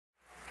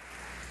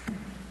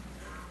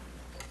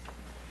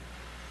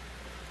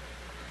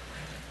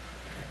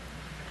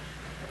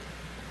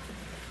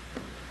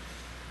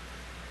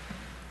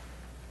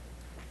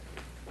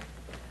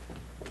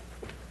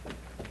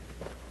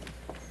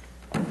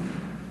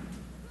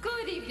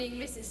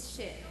evening, Mrs.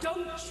 Shin.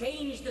 Don't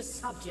change the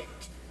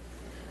subject.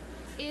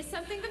 Is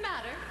something the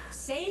matter?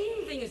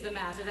 Same thing is the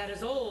matter that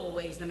is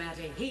always the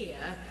matter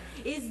here.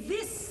 Is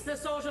this the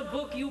sort of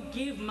book you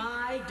give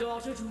my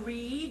daughter to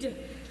read?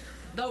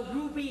 The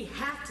Ruby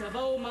Hat of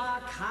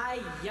Omar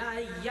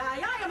Khayyam.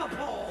 I am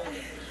appalled.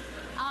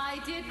 I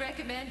did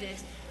recommend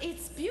it.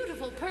 It's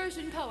beautiful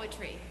Persian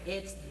poetry.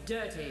 It's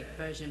dirty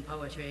Persian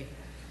poetry.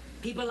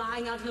 People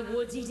lying out in the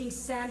woods eating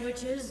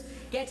sandwiches,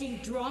 getting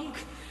drunk,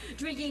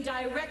 drinking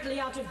directly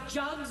out of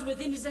jugs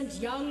with innocent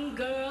young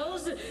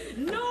girls.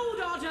 No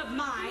daughter of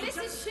mine.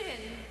 Mrs.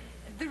 Shin,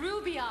 the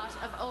Rubaiyat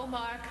of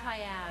Omar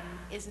Khayyam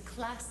is a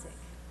classic.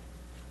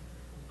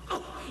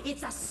 Oh,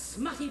 it's a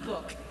smutty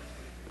book.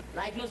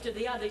 Like most of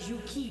the others you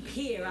keep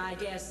here, I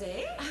dare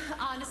say.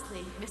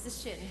 Honestly,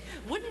 Mrs. Shin,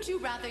 wouldn't you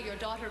rather your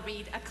daughter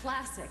read a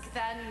classic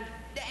than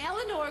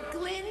Eleanor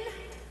Glynn?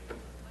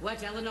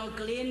 What Eleanor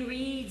Glynn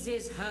reads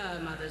is her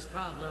mother's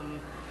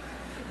problem.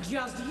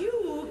 Just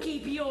you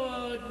keep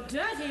your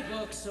dirty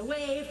books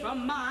away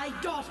from my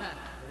daughter.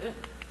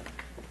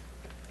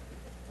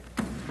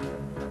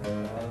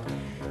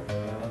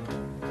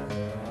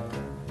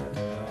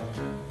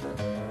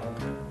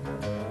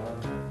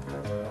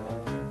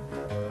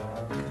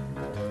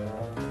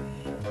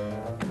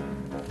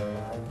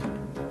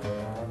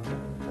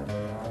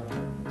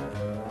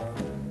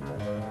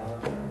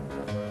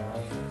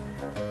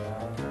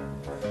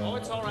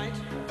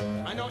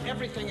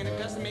 Everything, and it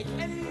doesn't make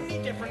any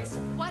difference.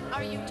 What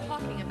are you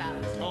talking about?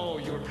 Oh,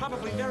 you were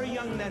probably very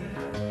young then.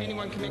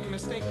 Anyone can make a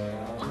mistake.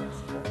 What?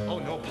 Oh,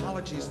 no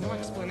apologies, no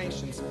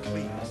explanations,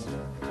 please.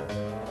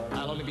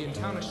 I'll only be in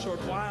town a short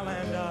while,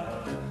 and,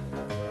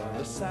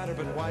 the sadder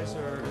but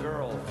wiser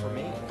girl for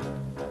me.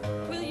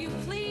 Will you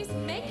please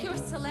make your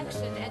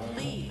selection and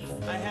leave?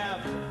 I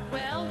have.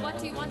 Well, what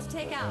do you want to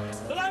take out?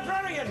 The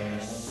librarian!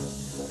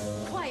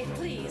 Quiet,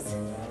 please.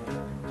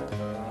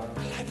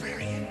 The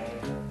librarian.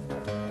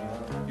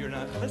 You're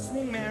not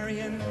listening,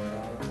 Marian.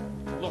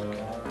 Look.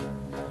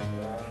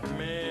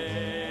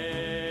 Marian.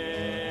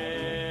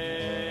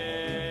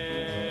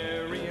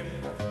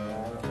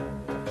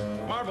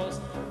 Marbles.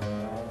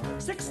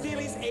 6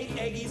 steelies, 8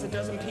 eggies, a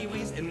dozen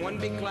peewees, and 1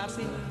 big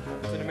glassy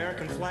with an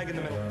American flag in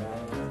the middle.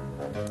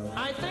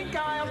 I think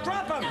I'll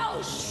drop them.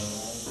 No!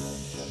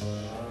 Shh!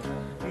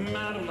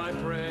 Madam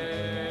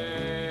Librarian.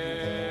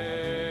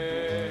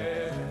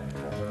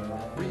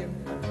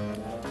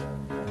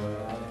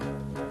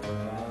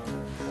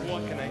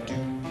 What can I do,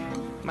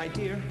 my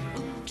dear,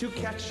 to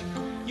catch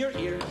your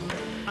ear?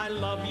 I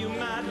love you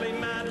madly,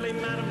 madly,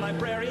 Madam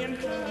Librarian.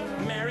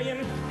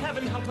 Marian,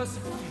 heaven help us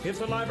if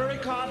the library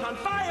caught on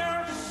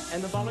fire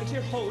and the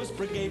volunteer hose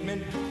brigade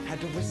men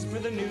had to whisper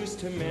the news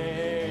to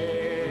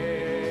Marian.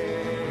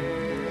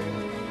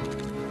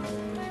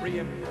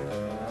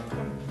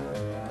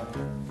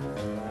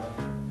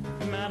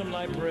 Madam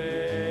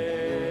Librarian.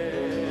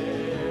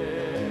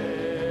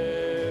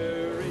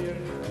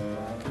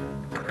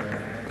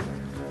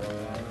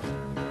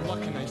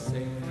 What can I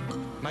say,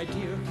 my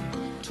dear,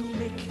 to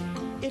make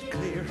it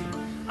clear?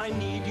 I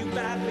need you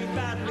badly,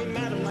 badly,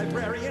 Madam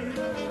Librarian.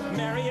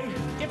 Marian,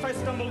 if I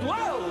stumbled,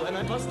 whoa, and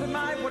I busted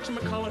my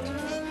whatchamacallit,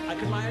 I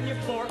could lie on your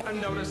floor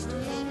unnoticed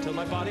till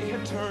my body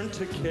had turned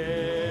to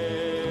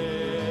carrion.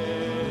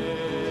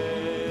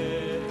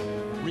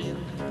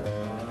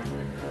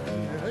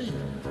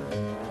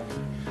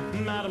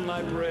 Madam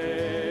Librarian.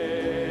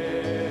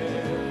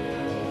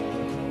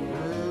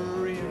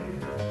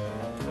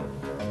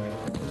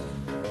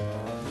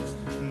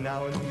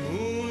 Now in the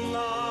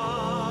moonlight,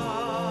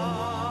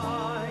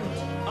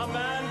 a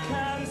man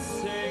can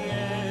sing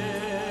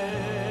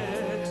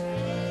it.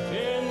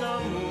 In the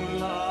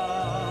moonlight.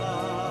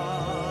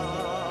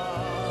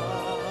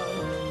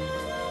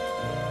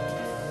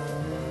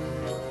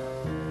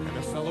 And a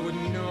fellow would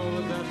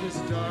know that his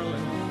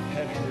darling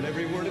had heard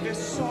every word of his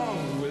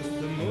song with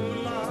the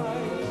moonlight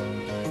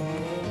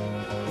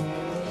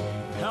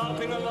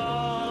helping along.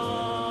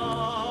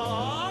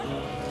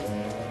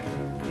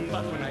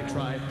 But when I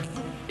tried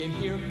in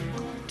here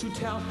to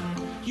tell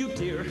you,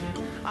 dear,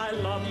 I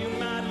love you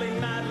madly,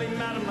 madly,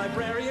 Madam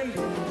Librarian.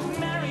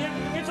 Marian,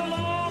 it's a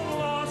long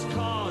lost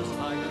cause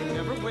I can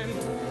never win.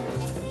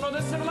 For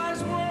the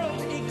civilized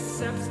world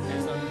accepts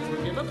as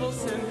unforgivable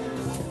sin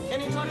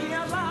any talking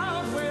out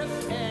loud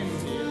with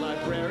any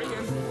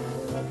librarian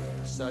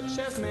such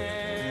as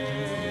Marian.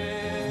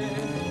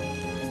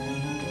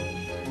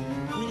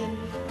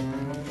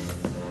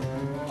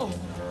 Oh,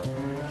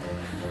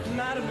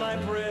 Madam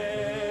Librarian.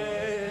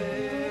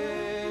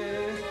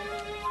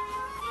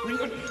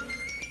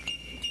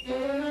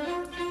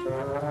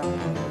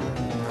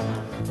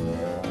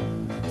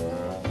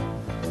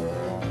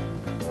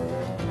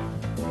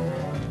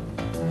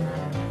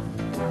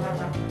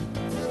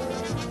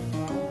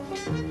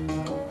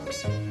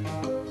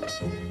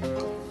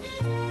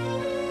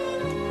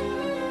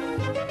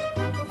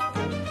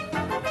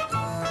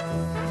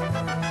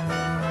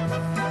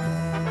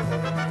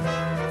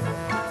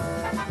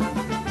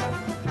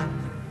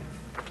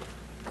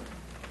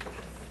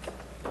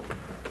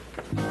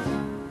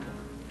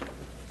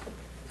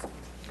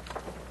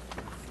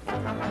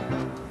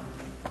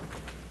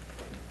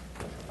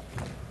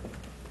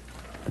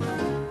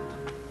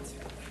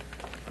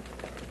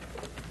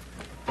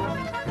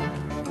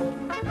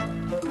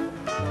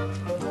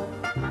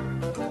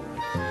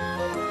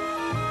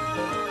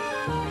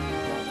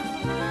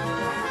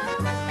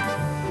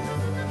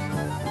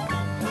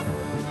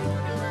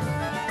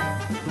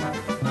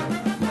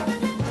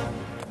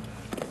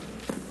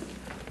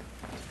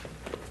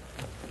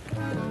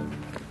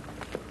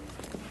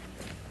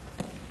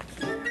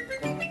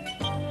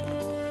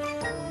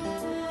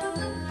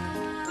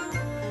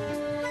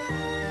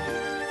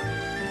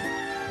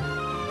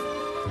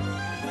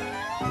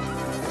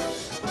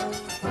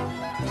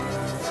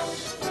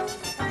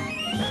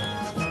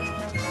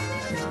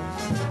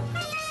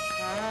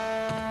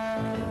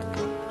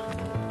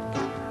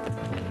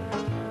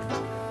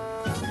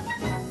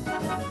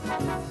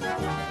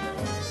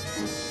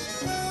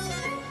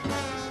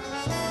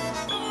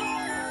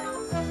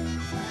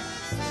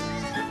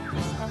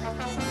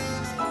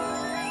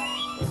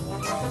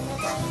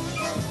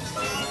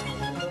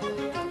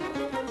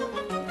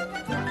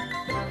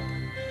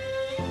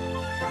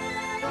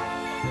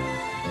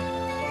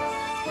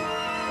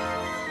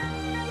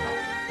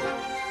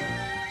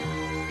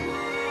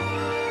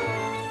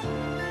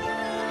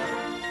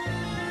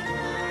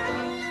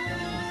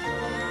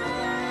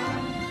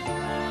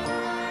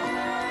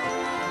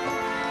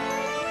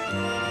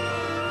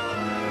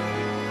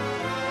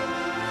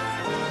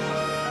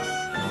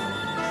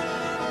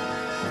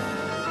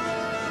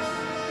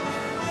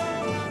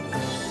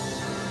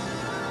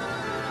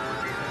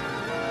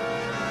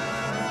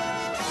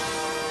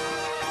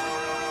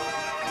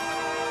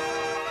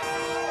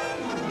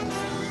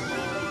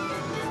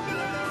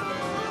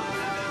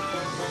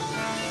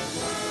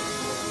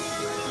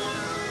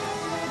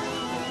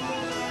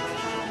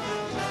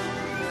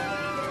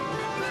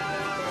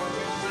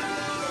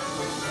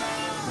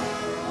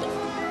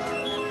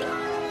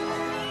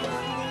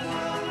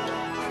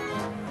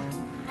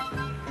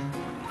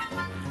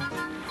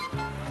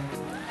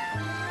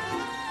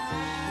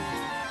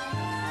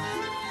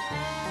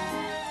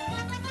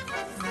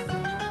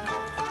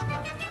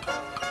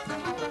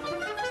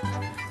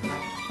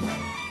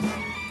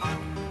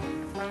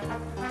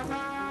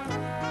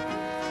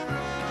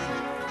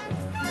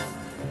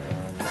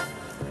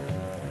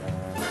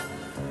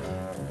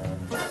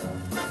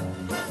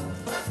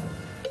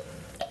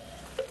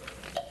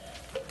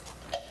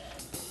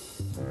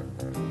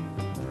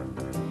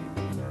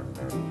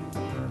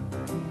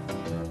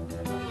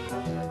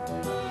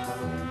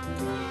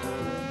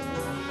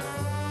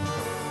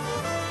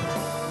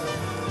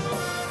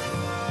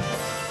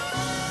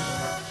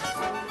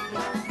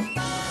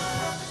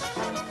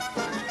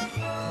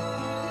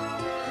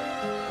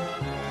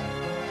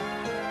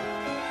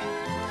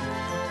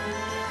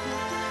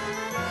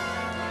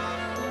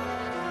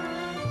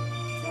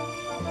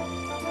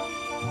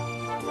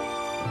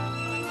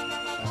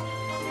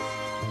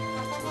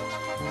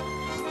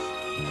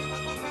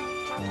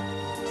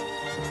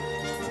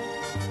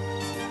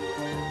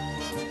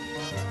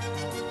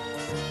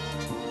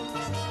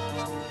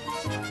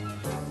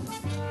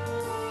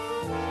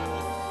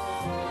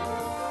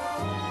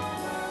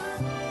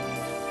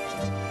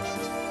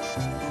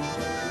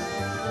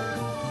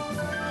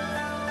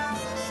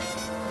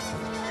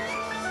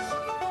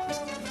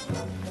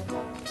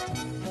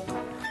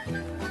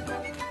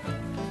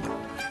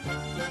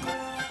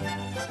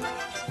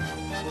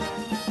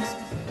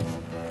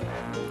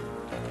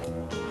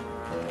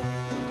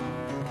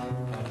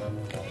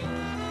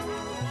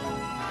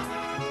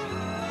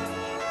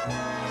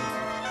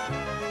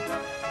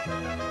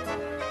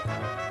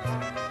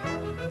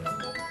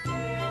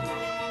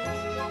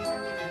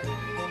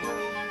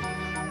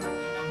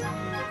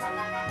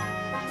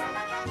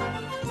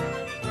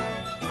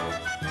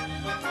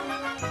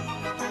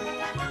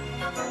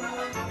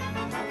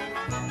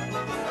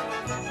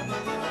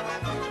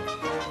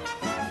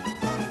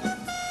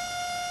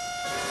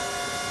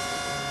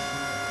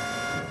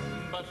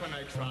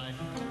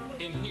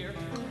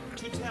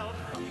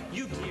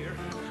 you dear.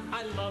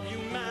 I love you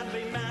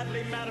madly,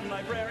 madly, Madam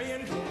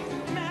Librarian.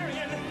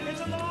 Marian,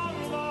 it's a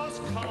long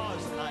lost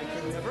cause I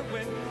could never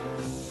win.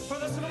 For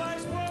the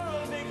civilized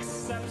world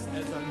accepts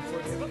as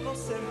unforgivable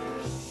sin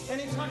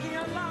any talking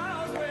out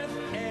loud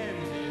with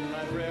any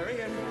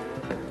librarian,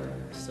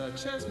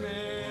 such as me.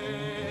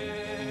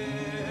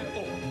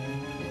 Oh,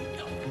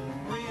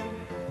 Marian.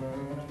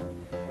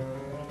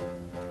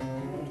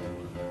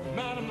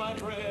 Madam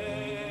Librarian.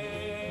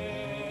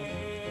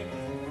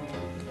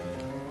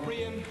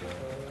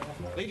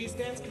 Ladies'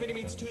 Dance Committee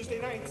meets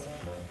Tuesday nights.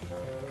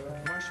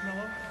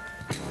 Marshmallow.